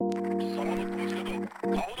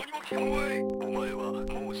お前は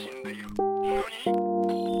もう死んでいる。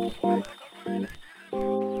何？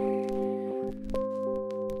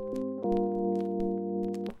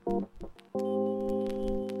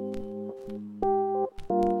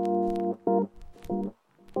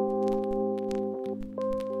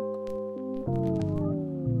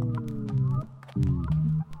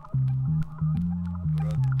ブラ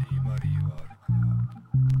ッディマリーはあるか。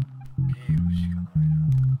ビールしかないな。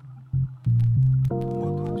トマ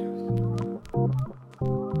トジュースな。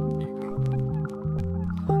いくらだ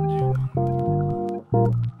？30万ぐらいだな。50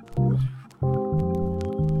袋。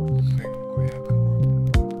1500万か。いずれダメ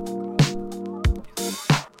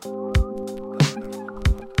なら分かっ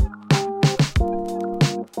た。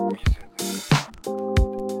見せてくれ。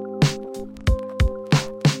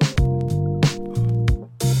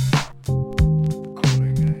こ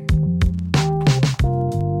れがいい。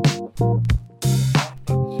あん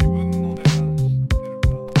た自分の値段知ってるか？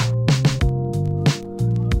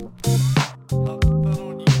たった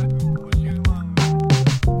の250万。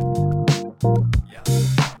安いよ。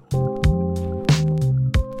ローソンはいっ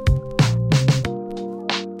たら正直稼ぎは逆だ。商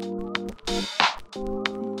品額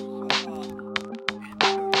や配信役お前は肉が向いてるよ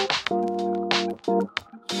う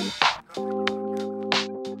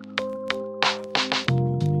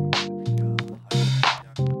だな。夢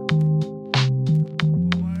の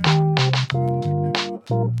中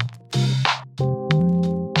なら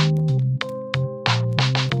構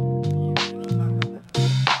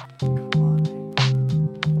わないが、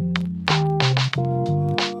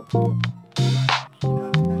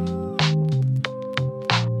お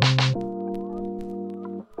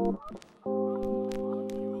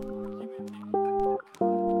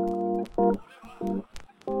前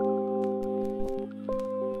にいられ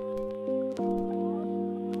な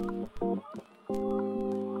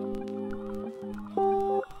いんだ。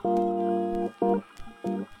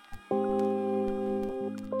君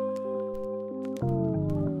を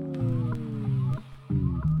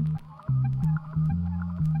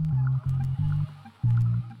初め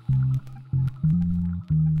て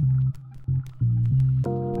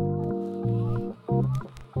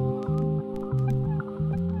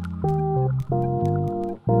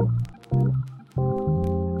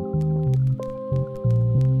た時か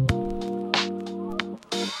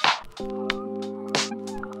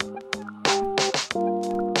ら俺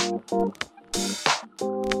は